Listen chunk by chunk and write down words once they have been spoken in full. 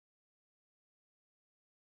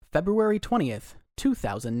February 20th,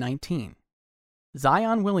 2019.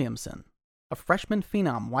 Zion Williamson, a freshman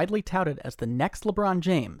phenom widely touted as the next LeBron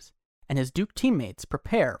James, and his Duke teammates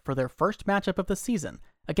prepare for their first matchup of the season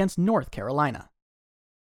against North Carolina.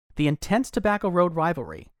 The intense Tobacco Road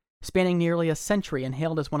rivalry, spanning nearly a century and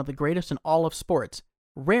hailed as one of the greatest in all of sports,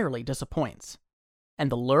 rarely disappoints,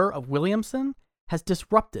 and the lure of Williamson has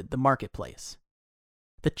disrupted the marketplace.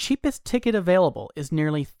 The cheapest ticket available is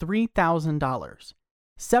nearly $3,000,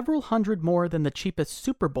 several hundred more than the cheapest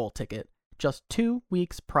Super Bowl ticket just 2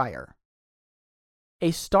 weeks prior.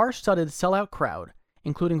 A star-studded sellout crowd,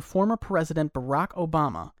 including former President Barack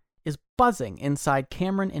Obama, is buzzing inside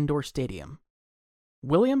Cameron Indoor Stadium.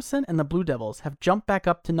 Williamson and the Blue Devils have jumped back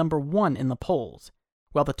up to number 1 in the polls,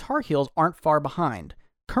 while the Tar Heels aren't far behind,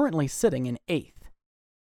 currently sitting in 8th.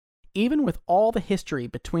 Even with all the history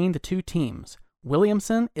between the two teams,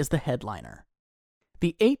 Williamson is the headliner.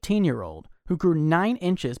 The 18-year-old, who grew 9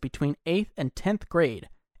 inches between 8th and 10th grade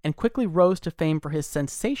and quickly rose to fame for his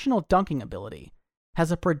sensational dunking ability,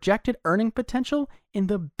 has a projected earning potential in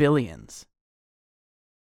the billions.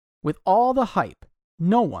 With all the hype,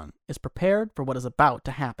 no one is prepared for what is about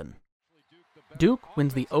to happen. Duke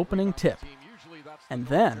wins the opening tip, and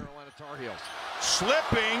then...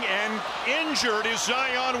 Slipping and injured is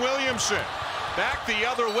Zion Williamson. Back the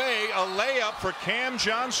other way, a layup for Cam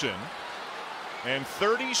Johnson. And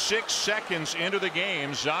 36 seconds into the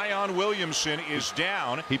game, Zion Williamson is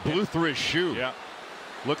down. He blew through his shoe. Yeah.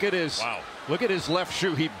 Look at his left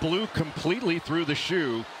shoe. He blew completely through the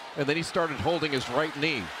shoe, and then he started holding his right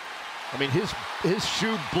knee. I mean, his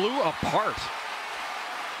shoe blew apart.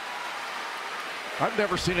 I've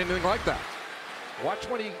never seen anything like that. Watch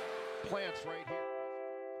when he plants right here.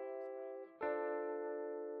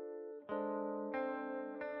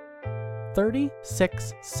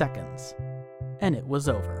 36 seconds, and it was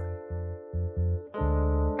over.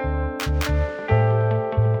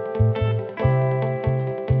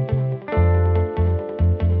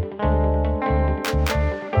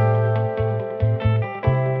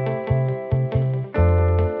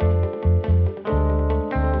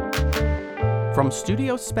 From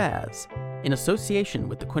Studio Spaz, in association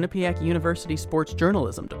with the Quinnipiac University Sports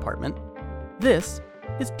Journalism Department, this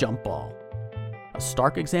is Jump Ball, a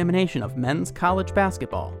stark examination of men's college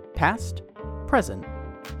basketball, past, present,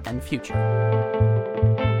 and future.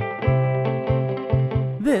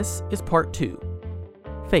 This is Part 2,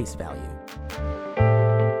 Face Value.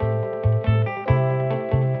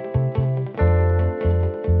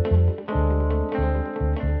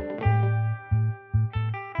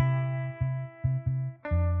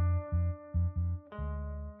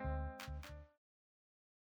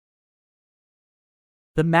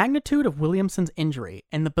 The magnitude of Williamson's injury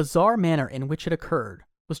and the bizarre manner in which it occurred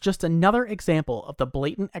was just another example of the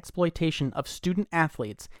blatant exploitation of student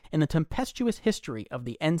athletes in the tempestuous history of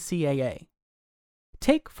the NCAA.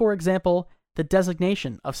 Take, for example, the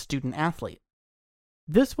designation of student athlete.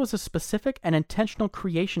 This was a specific and intentional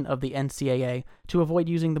creation of the NCAA to avoid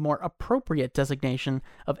using the more appropriate designation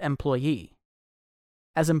of employee.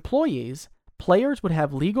 As employees, players would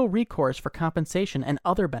have legal recourse for compensation and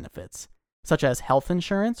other benefits, such as health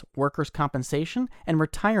insurance, workers' compensation, and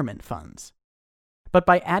retirement funds. But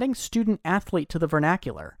by adding student athlete to the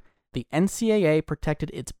vernacular, the NCAA protected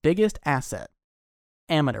its biggest asset,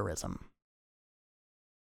 amateurism.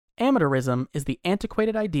 Amateurism is the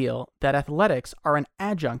antiquated ideal that athletics are an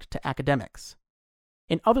adjunct to academics.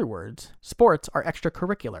 In other words, sports are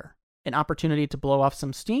extracurricular, an opportunity to blow off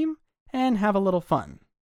some steam and have a little fun.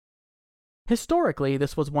 Historically,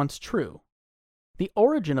 this was once true. The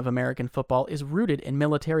origin of American football is rooted in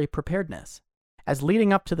military preparedness, as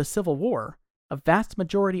leading up to the Civil War, a vast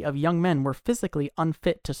majority of young men were physically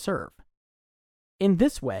unfit to serve. In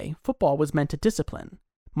this way, football was meant to discipline,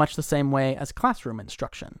 much the same way as classroom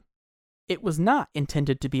instruction. It was not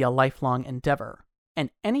intended to be a lifelong endeavor,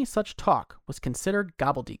 and any such talk was considered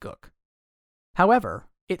gobbledygook. However,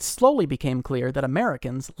 it slowly became clear that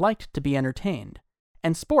Americans liked to be entertained,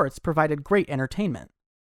 and sports provided great entertainment.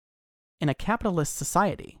 In a capitalist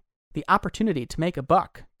society, the opportunity to make a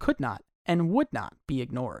buck could not and would not be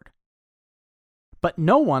ignored. But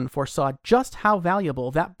no one foresaw just how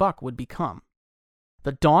valuable that buck would become.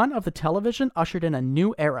 The dawn of the television ushered in a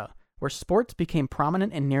new era where sports became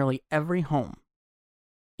prominent in nearly every home.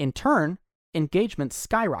 In turn, engagement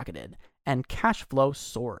skyrocketed and cash flow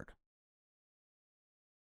soared.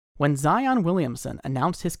 When Zion Williamson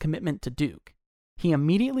announced his commitment to Duke, he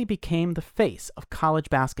immediately became the face of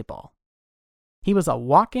college basketball. He was a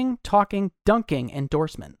walking, talking, dunking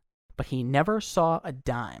endorsement, but he never saw a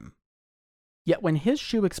dime. Yet when his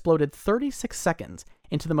shoe exploded 36 seconds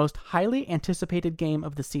into the most highly anticipated game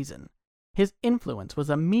of the season, his influence was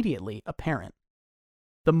immediately apparent.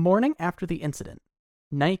 The morning after the incident,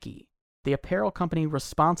 Nike, the apparel company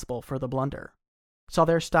responsible for the blunder, saw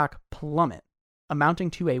their stock plummet,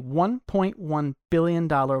 amounting to a $1.1 billion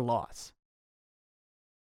loss.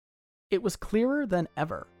 It was clearer than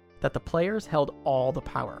ever that the players held all the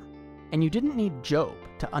power, and you didn't need Job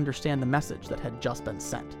to understand the message that had just been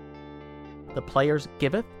sent. The players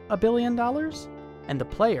giveth $1 billion, and the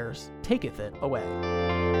players taketh it away.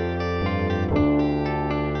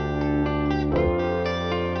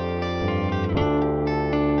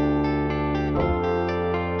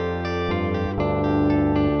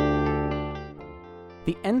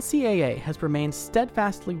 The NCAA has remained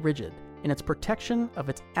steadfastly rigid in its protection of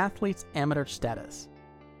its athletes' amateur status.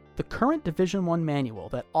 The current Division I manual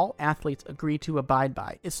that all athletes agree to abide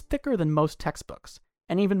by is thicker than most textbooks,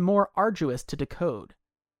 and even more arduous to decode.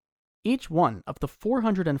 Each one of the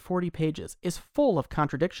 440 pages is full of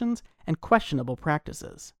contradictions and questionable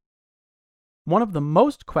practices. One of the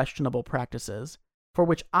most questionable practices, for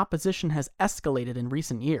which opposition has escalated in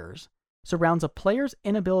recent years, surrounds a player's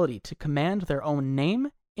inability to command their own name,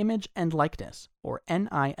 image, and likeness, or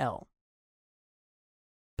NIL.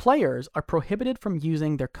 Players are prohibited from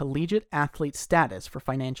using their collegiate athlete status for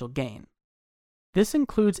financial gain. This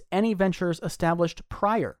includes any ventures established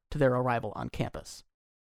prior to their arrival on campus.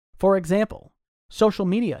 For example, social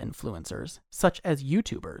media influencers, such as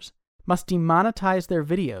YouTubers, must demonetize their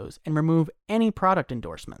videos and remove any product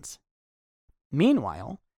endorsements.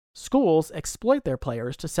 Meanwhile, schools exploit their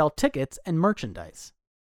players to sell tickets and merchandise.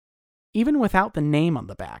 Even without the name on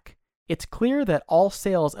the back, it's clear that all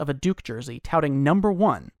sales of a Duke jersey touting number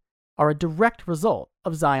 1 are a direct result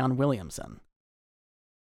of Zion Williamson.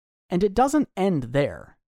 And it doesn't end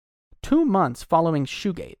there. 2 months following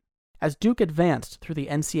Shoegate, as Duke advanced through the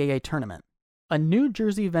NCAA tournament, a New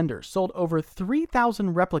Jersey vendor sold over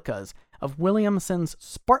 3,000 replicas of Williamson's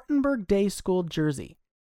Spartanburg Day School jersey,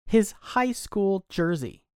 his high school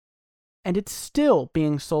jersey. And it's still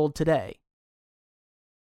being sold today.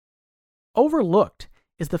 Overlooked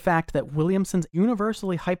is the fact that Williamson's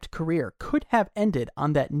universally hyped career could have ended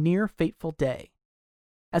on that near-fateful day.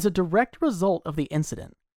 As a direct result of the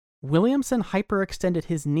incident, Williamson hyperextended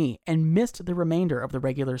his knee and missed the remainder of the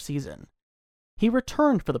regular season. He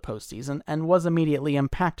returned for the postseason and was immediately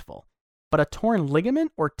impactful, but a torn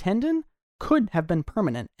ligament or tendon could have been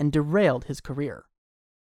permanent and derailed his career.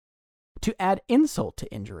 To add insult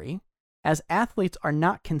to injury, as athletes are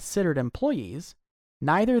not considered employees,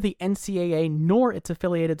 neither the NCAA nor its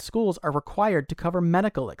affiliated schools are required to cover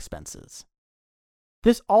medical expenses.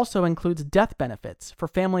 This also includes death benefits for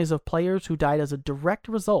families of players who died as a direct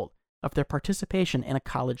result of their participation in a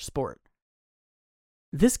college sport.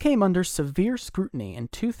 This came under severe scrutiny in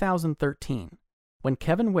 2013, when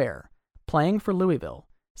Kevin Ware, playing for Louisville,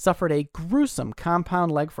 suffered a gruesome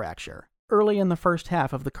compound leg fracture early in the first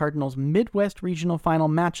half of the Cardinals' Midwest Regional Final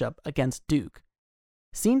matchup against Duke.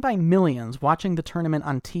 Seen by millions watching the tournament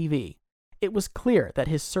on TV, it was clear that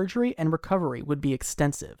his surgery and recovery would be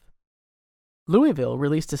extensive. Louisville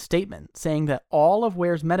released a statement saying that all of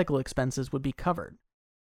Ware's medical expenses would be covered.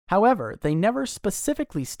 However, they never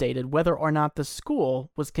specifically stated whether or not the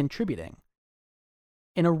school was contributing.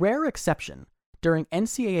 In a rare exception, during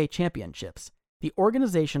NCAA championships, the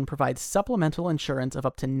organization provides supplemental insurance of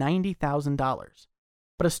up to $90,000,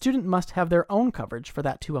 but a student must have their own coverage for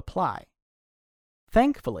that to apply.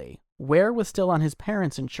 Thankfully, Ware was still on his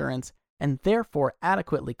parents' insurance and therefore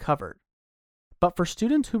adequately covered. But for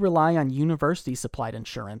students who rely on university-supplied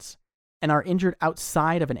insurance and are injured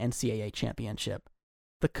outside of an NCAA championship,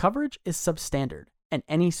 the coverage is substandard, and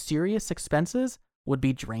any serious expenses would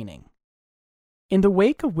be draining. In the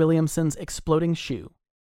wake of Williamson's exploding shoe,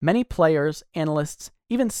 many players, analysts,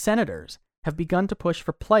 even senators have begun to push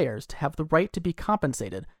for players to have the right to be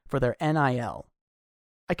compensated for their NIL.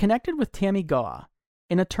 I connected with Tammy Gaw,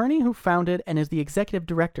 an attorney who founded and is the executive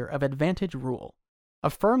director of Advantage Rule, a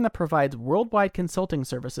firm that provides worldwide consulting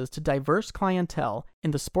services to diverse clientele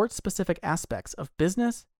in the sports-specific aspects of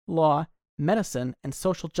business, law, medicine, and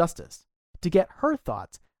social justice, to get her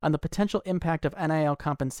thoughts on the potential impact of NIL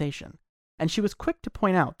compensation, and she was quick to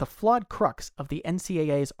point out the flawed crux of the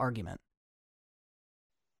NCAA's argument.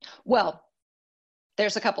 Well,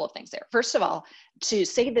 there's a couple of things there. First of all, to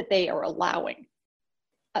say that they are allowing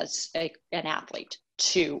an athlete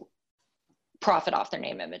to profit off their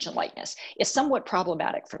name, image, and likeness is somewhat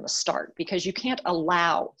problematic from the start, because you can't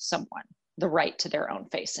allow someone the right to their own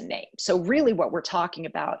face and name. So really what we're talking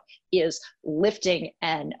about is lifting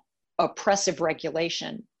an oppressive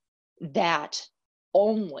regulation that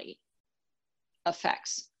only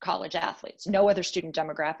affects college athletes. No other student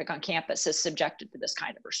demographic on campus is subjected to this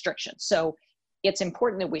kind of restriction. So it's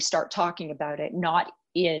important that we start talking about it, not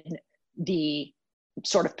in the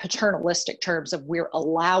sort of paternalistic terms of we're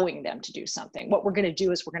allowing them to do something. What we're going to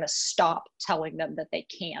do is we're going to stop telling them that they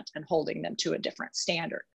can't and holding them to a different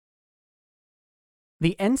standard.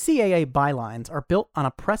 The NCAA bylines are built on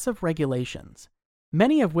oppressive regulations,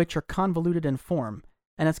 many of which are convoluted in form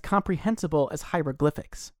and as comprehensible as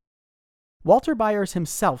hieroglyphics. Walter Byers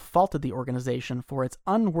himself faulted the organization for its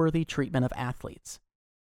unworthy treatment of athletes.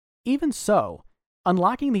 Even so,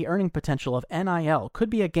 unlocking the earning potential of NIL could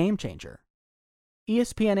be a game changer.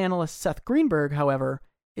 ESPN analyst Seth Greenberg, however,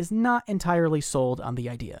 is not entirely sold on the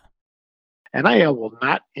idea. NIL will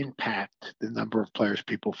not impact the number of players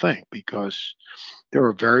people think, because there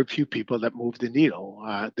are very few people that move the needle.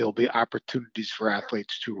 There'll be opportunities for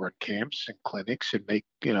athletes to run camps and clinics and make,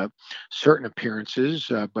 certain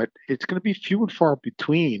appearances, but it's going to be few and far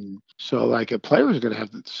between. So, like, a player is going to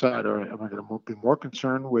have to decide: or am I going to be more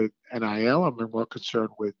concerned with NIL? Am I more concerned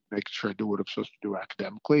with making sure I do what I'm supposed to do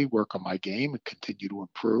academically, work on my game, and continue to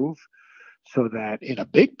improve? So that in a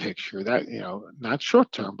big picture, that, not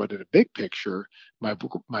short term, but in a big picture,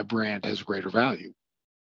 my brand has greater value.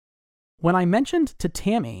 When I mentioned to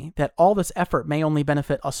Tammy that all this effort may only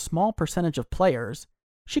benefit a small percentage of players,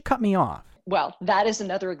 she cut me off. Well, that is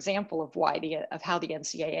another example of how the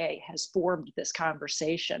NCAA has formed this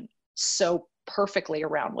conversation so perfectly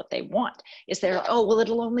around what they want. Is there,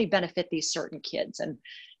 it'll only benefit these certain kids,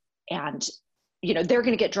 and they're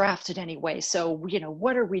going to get drafted anyway. So,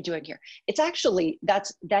 what are we doing here? It's actually,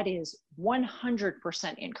 that is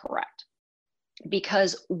 100% incorrect,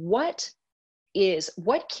 because what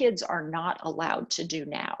kids are not allowed to do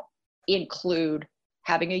now include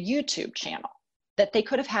having a YouTube channel that they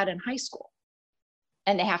could have had in high school.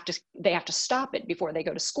 And they have to stop it before they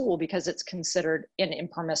go to school because it's considered an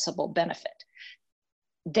impermissible benefit.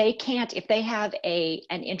 They can't, if they have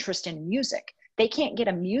an interest in music, they can't get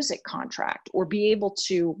a music contract or be able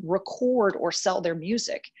to record or sell their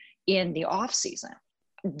music in the off season.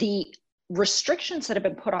 The restrictions that have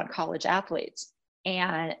been put on college athletes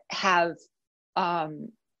and have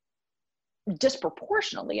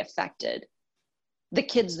disproportionately affected the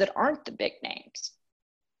kids that aren't the big names,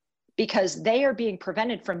 because they are being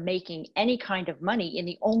prevented from making any kind of money in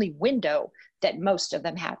the only window that most of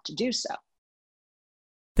them have to do so.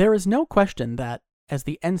 There is no question that, as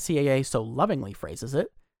the NCAA so lovingly phrases it,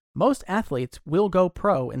 most athletes will go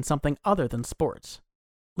pro in something other than sports,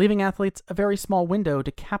 leaving athletes a very small window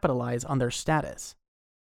to capitalize on their status.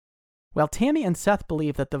 While Tammy and Seth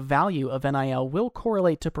believe that the value of NIL will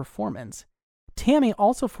correlate to performance, Tammy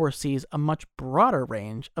also foresees a much broader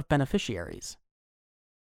range of beneficiaries.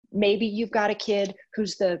 Maybe you've got a kid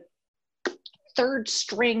who's the third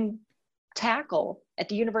string tackle at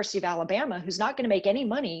the University of Alabama who's not going to make any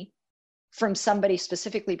money from somebody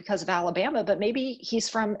specifically because of Alabama, but maybe he's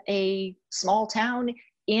from a small town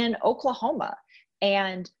in Oklahoma,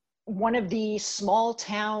 and one of the small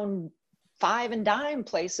town five and dime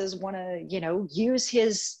places want to, use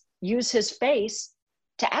his face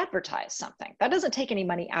to advertise something. That doesn't take any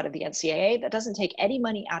money out of the NCAA. That doesn't take any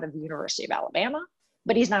money out of the University of Alabama,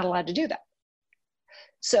 but he's not allowed to do that.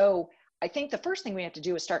 So I think the first thing we have to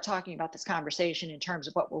do is start talking about this conversation in terms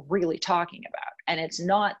of what we're really talking about. And it's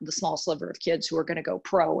not the small sliver of kids who are going to go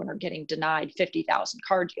pro and are getting denied 50,000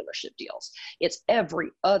 car dealership deals. It's every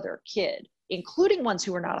other kid, including ones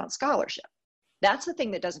who are not on scholarship. That's the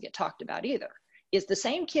thing that doesn't get talked about either, is the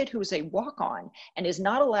same kid who's a walk-on and is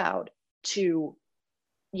not allowed to,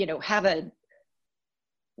 have a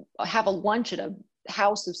lunch at a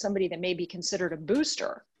house of somebody that may be considered a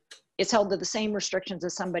booster. It's held to the same restrictions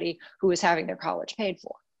as somebody who is having their college paid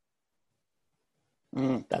for.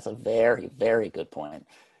 That's a very, very good point.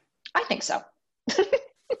 I think so.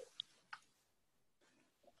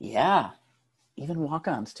 Yeah. Even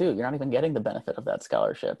walk-ons too. You're not even getting the benefit of that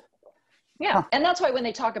scholarship. Yeah. And that's why when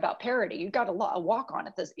they talk about parity, you've got a walk-on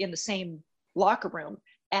in the same locker room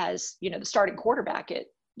as, the starting quarterback at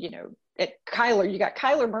Kyler. You got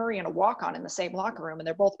Kyler Murray and a walk-on in the same locker room, and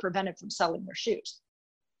they're both prevented from selling their shoes.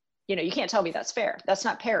 You can't tell me that's fair. That's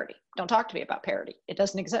not parity. Don't talk to me about parity. It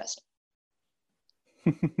doesn't exist.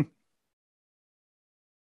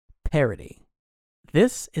 Parity.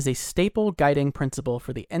 This is a staple guiding principle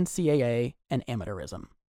for the NCAA and amateurism.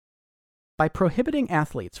 By prohibiting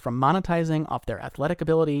athletes from monetizing off their athletic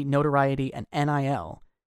ability, notoriety, and NIL,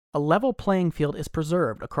 a level playing field is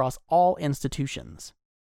preserved across all institutions.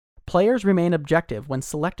 Players remain objective when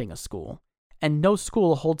selecting a school, and no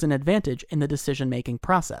school holds an advantage in the decision-making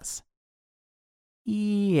process.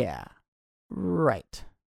 Yeah, right.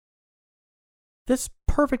 This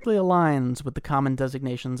perfectly aligns with the common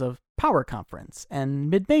designations of Power Conference and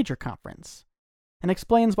Mid-Major Conference, and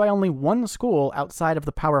explains why only one school outside of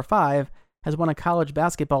the Power Five has won a college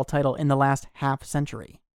basketball title in the last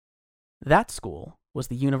half-century. That school was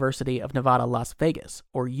the University of Nevada, Las Vegas,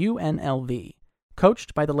 or UNLV,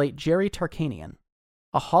 coached by the late Jerry Tarkanian,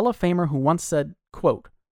 a Hall of Famer who once said, quote,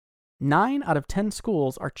 9 out of 10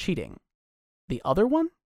 schools are cheating. The other one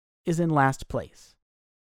is in last place.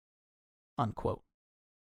 Unquote.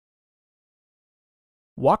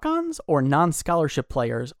 Walk-ons or non-scholarship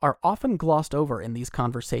players are often glossed over in these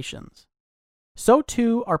conversations. So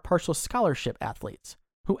too are partial scholarship athletes,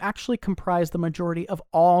 who actually comprise the majority of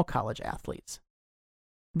all college athletes.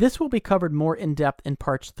 This will be covered more in depth in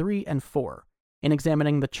parts 3 and 4, in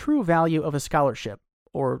examining the true value of a scholarship,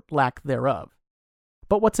 or lack thereof.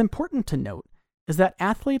 But what's important to note is that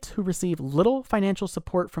athletes who receive little financial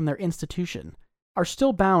support from their institution are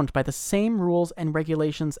still bound by the same rules and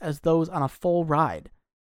regulations as those on a full ride.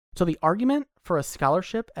 So the argument for a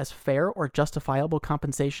scholarship as fair or justifiable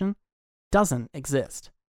compensation doesn't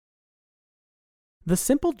exist. The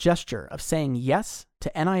simple gesture of saying yes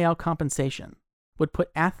to NIL compensation would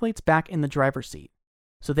put athletes back in the driver's seat,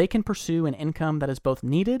 so they can pursue an income that is both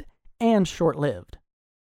needed and short-lived.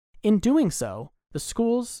 In doing so, the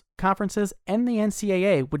schools, conferences, and the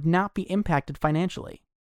NCAA would not be impacted financially.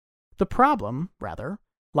 The problem, rather,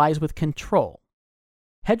 lies with control.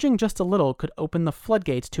 Hedging just a little could open the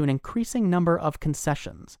floodgates to an increasing number of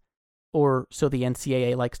concessions, or so the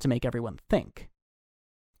NCAA likes to make everyone think.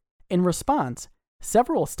 In response,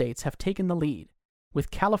 several states have taken the lead,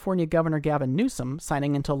 with California Governor Gavin Newsom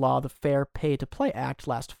signing into law the Fair Pay to Play Act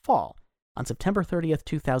last fall, on September 30th,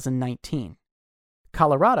 2019.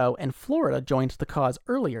 Colorado and Florida joined the cause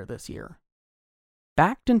earlier this year.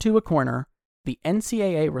 Backed into a corner, the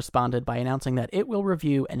NCAA responded by announcing that it will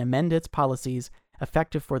review and amend its policies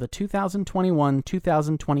effective for the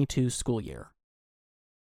 2021-2022 school year.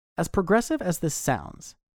 As progressive as this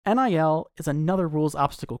sounds, NIL is another rules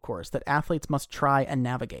obstacle course that athletes must try and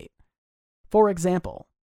navigate. For example,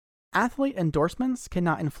 athlete endorsements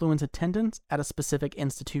cannot influence attendance at a specific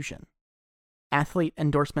institution. Athlete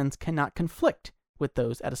endorsements cannot conflict with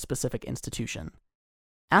those at a specific institution.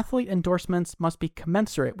 Athlete endorsements must be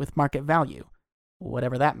commensurate with market value,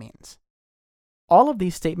 whatever that means. All of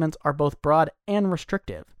these statements are both broad and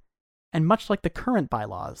restrictive, and much like the current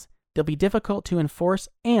bylaws, they'll be difficult to enforce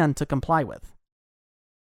and to comply with.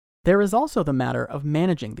 There is also the matter of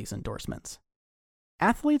managing these endorsements.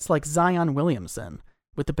 Athletes like Zion Williamson,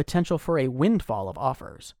 with the potential for a windfall of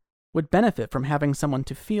offers, would benefit from having someone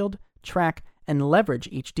to field, track, and leverage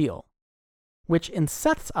each deal, which in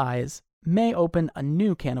Seth's eyes may open a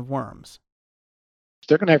new can of worms.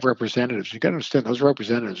 They're going to have representatives. You got to understand, those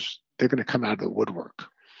representatives, they're going to come out of the woodwork.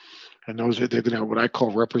 And they're going to have what I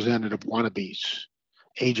call representative wannabes,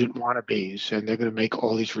 agent wannabes, and they're going to make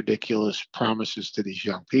all these ridiculous promises to these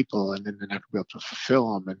young people, and then they're not going to be able to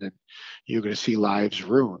fulfill them, and then you're going to see lives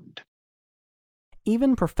ruined.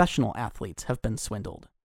 Even professional athletes have been swindled.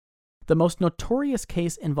 The most notorious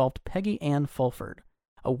case involved Peggy Ann Fulford,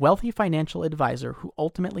 a wealthy financial advisor who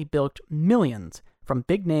ultimately bilked millions from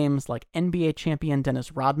big names like NBA champion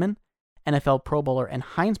Dennis Rodman, NFL Pro Bowler and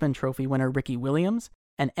Heisman Trophy winner Ricky Williams,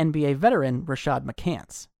 and NBA veteran Rashad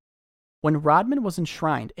McCants. When Rodman was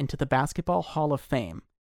enshrined into the Basketball Hall of Fame,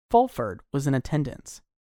 Fulford was in attendance.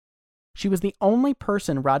 She was the only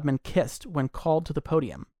person Rodman kissed when called to the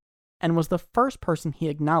podium, and was the first person he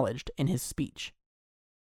acknowledged in his speech.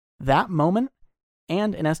 That moment,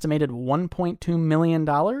 and an estimated $1.2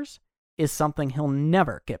 million, is something he'll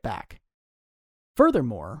never get back.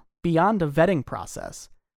 Furthermore, beyond a vetting process,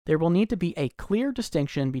 there will need to be a clear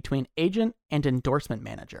distinction between agent and endorsement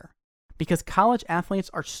manager, because college athletes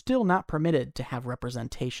are still not permitted to have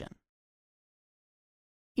representation.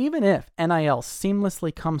 Even if NIL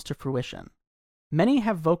seamlessly comes to fruition, many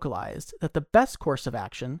have vocalized that the best course of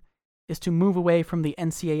action is to move away from the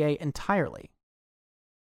NCAA entirely.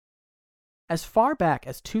 As far back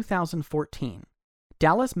as 2014,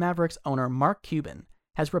 Dallas Mavericks owner Mark Cuban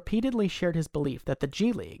has repeatedly shared his belief that the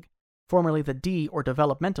G League, formerly the D or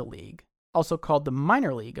Developmental League, also called the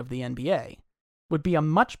minor league of the NBA, would be a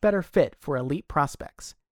much better fit for elite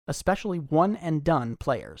prospects, especially one-and-done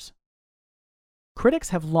players. Critics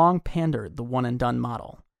have long pandered the one-and-done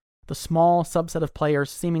model, the small subset of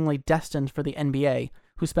players seemingly destined for the NBA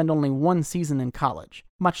who spend only one season in college,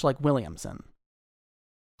 much like Williamson.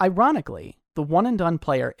 Ironically, the one-and-done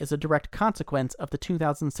player is a direct consequence of the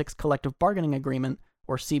 2006 Collective Bargaining Agreement,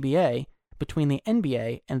 or CBA, between the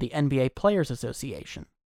NBA and the NBA Players Association,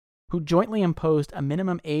 who jointly imposed a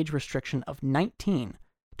minimum age restriction of 19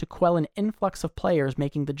 to quell an influx of players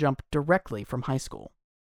making the jump directly from high school.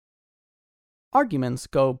 Arguments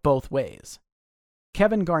go both ways.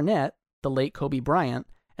 Kevin Garnett, the late Kobe Bryant,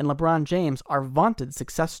 and LeBron James are vaunted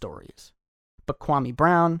success stories. But Kwame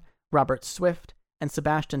Brown, Robert Swift, and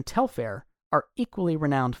Sebastian Telfair are equally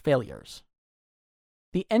renowned failures.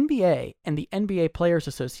 The NBA and the NBA Players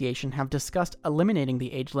Association have discussed eliminating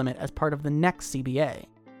the age limit as part of the next CBA.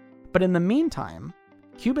 But in the meantime,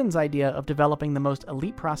 Cuban's idea of developing the most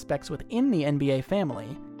elite prospects within the NBA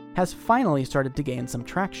family has finally started to gain some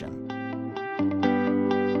traction.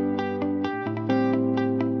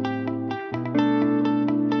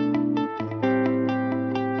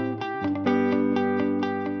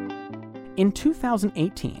 In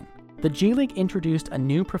 2018, the G League introduced a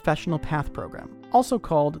new professional path program, also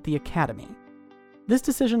called the Academy. This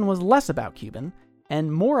decision was less about Cuban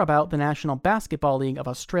and more about the National Basketball League of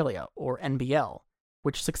Australia, or NBL,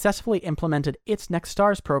 which successfully implemented its Next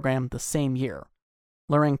Stars program the same year,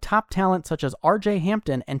 luring top talent such as R.J.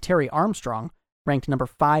 Hampton and Terry Armstrong, ranked number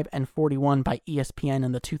 5 and 41 by ESPN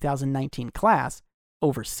in the 2019 class,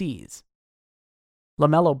 overseas.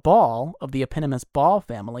 LaMelo Ball, of the eponymous Ball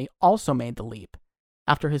family, also made the leap,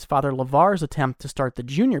 after his father LeVar's attempt to start the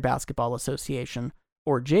Junior Basketball Association,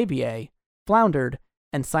 or JBA, floundered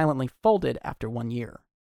and silently folded after 1 year.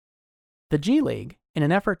 The G League, in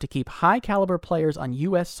an effort to keep high-caliber players on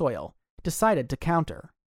U.S. soil, decided to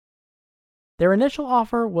counter. Their initial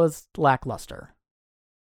offer was lackluster.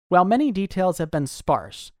 While many details have been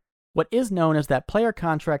sparse, what is known is that player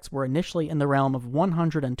contracts were initially in the realm of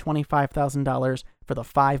 $125,000 for the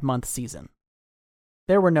 5-month season.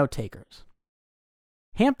 There were no takers.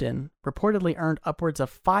 Hampton reportedly earned upwards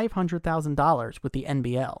of $500,000 with the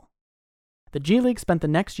NBL. The G League spent the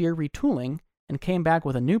next year retooling and came back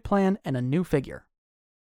with a new plan and a new figure: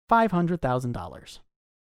 $500,000.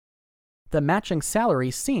 The matching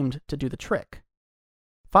salary seemed to do the trick.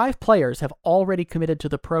 5 players have already committed to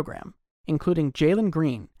the program, including Jalen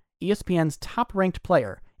Green, ESPN's top-ranked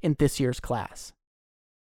player in this year's class.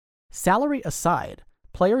 Salary aside,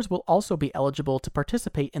 players will also be eligible to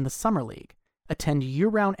participate in the Summer League, attend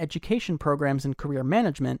year-round education programs in career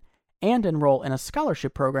management, and enroll in a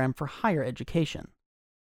scholarship program for higher education.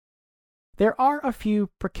 There are a few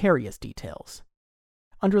precarious details.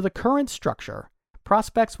 Under the current structure,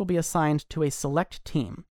 prospects will be assigned to a select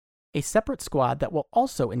team, a separate squad that will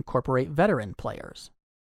also incorporate veteran players.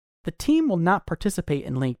 The team will not participate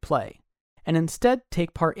in league play, and instead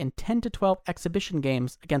take part in 10 to 12 exhibition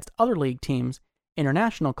games against other league teams,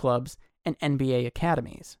 international clubs, and NBA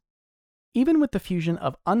academies. Even with the fusion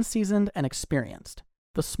of unseasoned and experienced,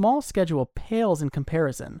 the small schedule pales in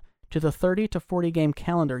comparison to the 30 to 40 game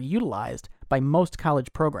calendar utilized by most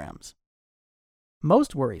college programs.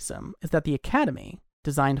 Most worrisome is that the Academy,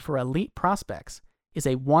 designed for elite prospects, is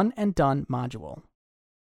a one-and-done module.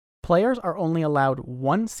 Players are only allowed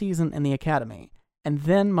 1 season in the Academy, and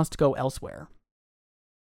then must go elsewhere.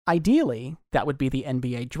 Ideally, that would be the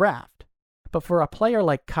NBA draft, but for a player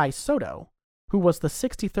like Kai Sotto, who was the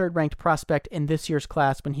 63rd ranked prospect in this year's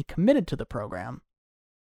class when he committed to the program,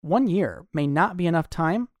 1 year may not be enough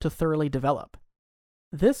time to thoroughly develop.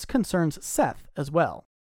 This concerns Seth as well.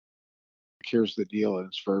 Here's the deal, and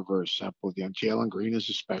it's very, very simple. Jalen Green is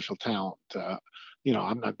a special talent.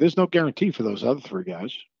 There's no guarantee for those other 3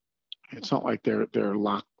 guys. It's not like they're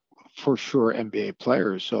locked for sure NBA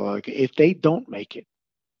players. So like if they don't make it,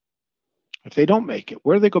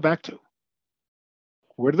 where do they go back to?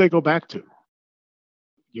 Where do they go back to?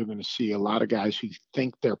 You're going to see a lot of guys who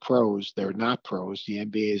think they're pros. They're not pros. The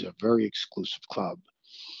NBA is a very exclusive club.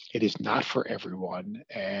 It is not for everyone.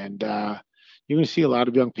 And you're going to see a lot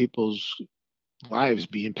of young people's lives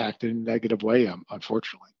be impacted in a negative way,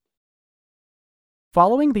 unfortunately.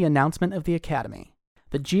 Following the announcement of the Academy,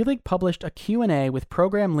 the G League published a Q&A with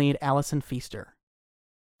program lead Allison Feaster.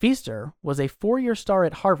 Feaster was a 4-year star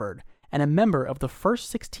at Harvard and a member of the first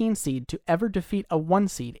 16 seed to ever defeat a 1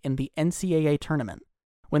 seed in the NCAA tournament,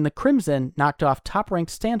 when the Crimson knocked off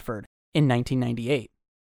top-ranked Stanford in 1998.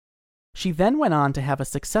 She then went on to have a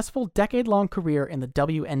successful decade-long career in the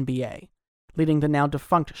WNBA, leading the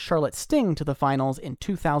now-defunct Charlotte Sting to the finals in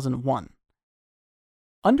 2001.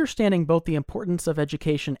 Understanding both the importance of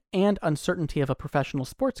education and uncertainty of a professional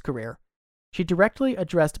sports career, she directly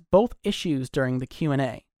addressed both issues during the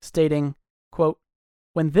Q&A, stating, quote,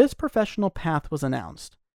 "When this professional path was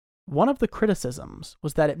announced, one of the criticisms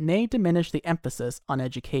was that it may diminish the emphasis on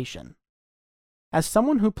education. As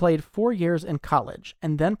someone who played 4 years in college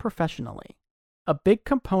and then professionally, a big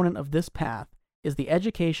component of this path is the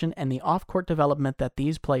education and the off-court development that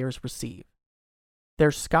these players receive.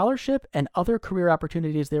 There's scholarship and other career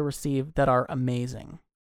opportunities they receive that are amazing.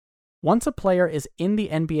 Once a player is in the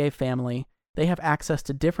NBA family, they have access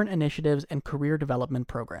to different initiatives and career development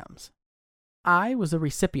programs. I was a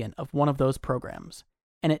recipient of one of those programs,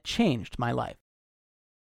 and it changed my life."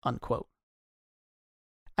 Unquote.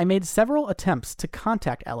 I made several attempts to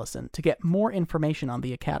contact Ellison to get more information on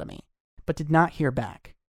the academy, but did not hear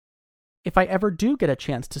back. If I ever do get a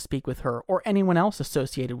chance to speak with her or anyone else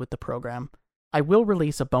associated with the program, I will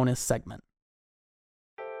release a bonus segment.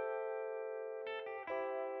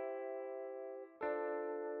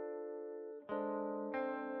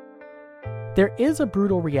 There is a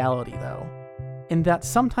brutal reality, though, in that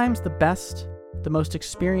sometimes the best, the most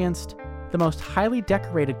experienced, the most highly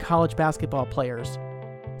decorated college basketball players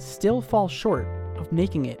still fall short of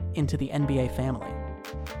making it into the NBA family.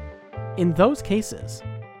 In those cases,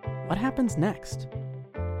 what happens next?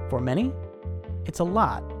 For many, it's a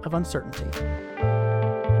lot of uncertainty.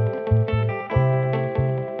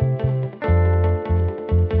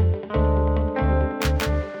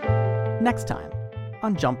 Next time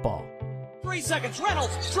on Jump Ball. 3 seconds,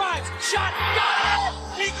 Reynolds drives, shot, got it!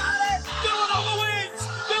 He got it! Villanova wins!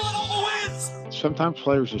 Villanova wins! Sometimes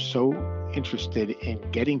players are so interested in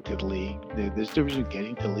getting to the league. There's a difference in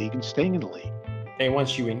getting to the league and staying in the league. They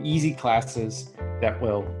want you in easy classes that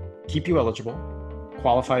will keep you eligible,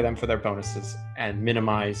 qualify them for their bonuses, and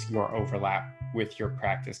minimize your overlap with your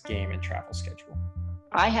practice, game, and travel schedule.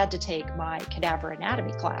 I had to take my cadaver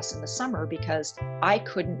anatomy class in the summer because I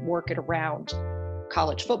couldn't work it around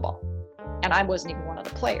college football. And I wasn't even one of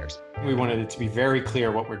the players. We wanted it to be very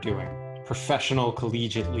clear what we're doing. Professional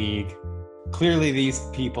collegiate league. Clearly these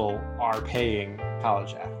people are paying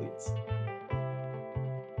college athletes.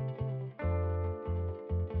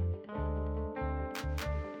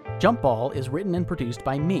 Jump Ball is written and produced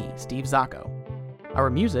by me, Steve Zacco. Our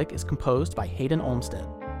music is composed by Hayden Olmsted.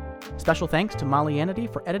 Special thanks to Molly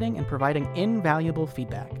Anity for editing and providing invaluable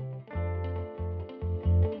feedback.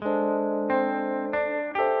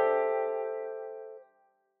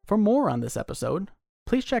 For more on this episode,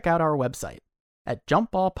 please check out our website at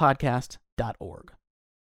jumpballpodcast.org.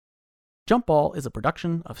 Jump Ball is a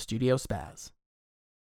production of Studio Spaz.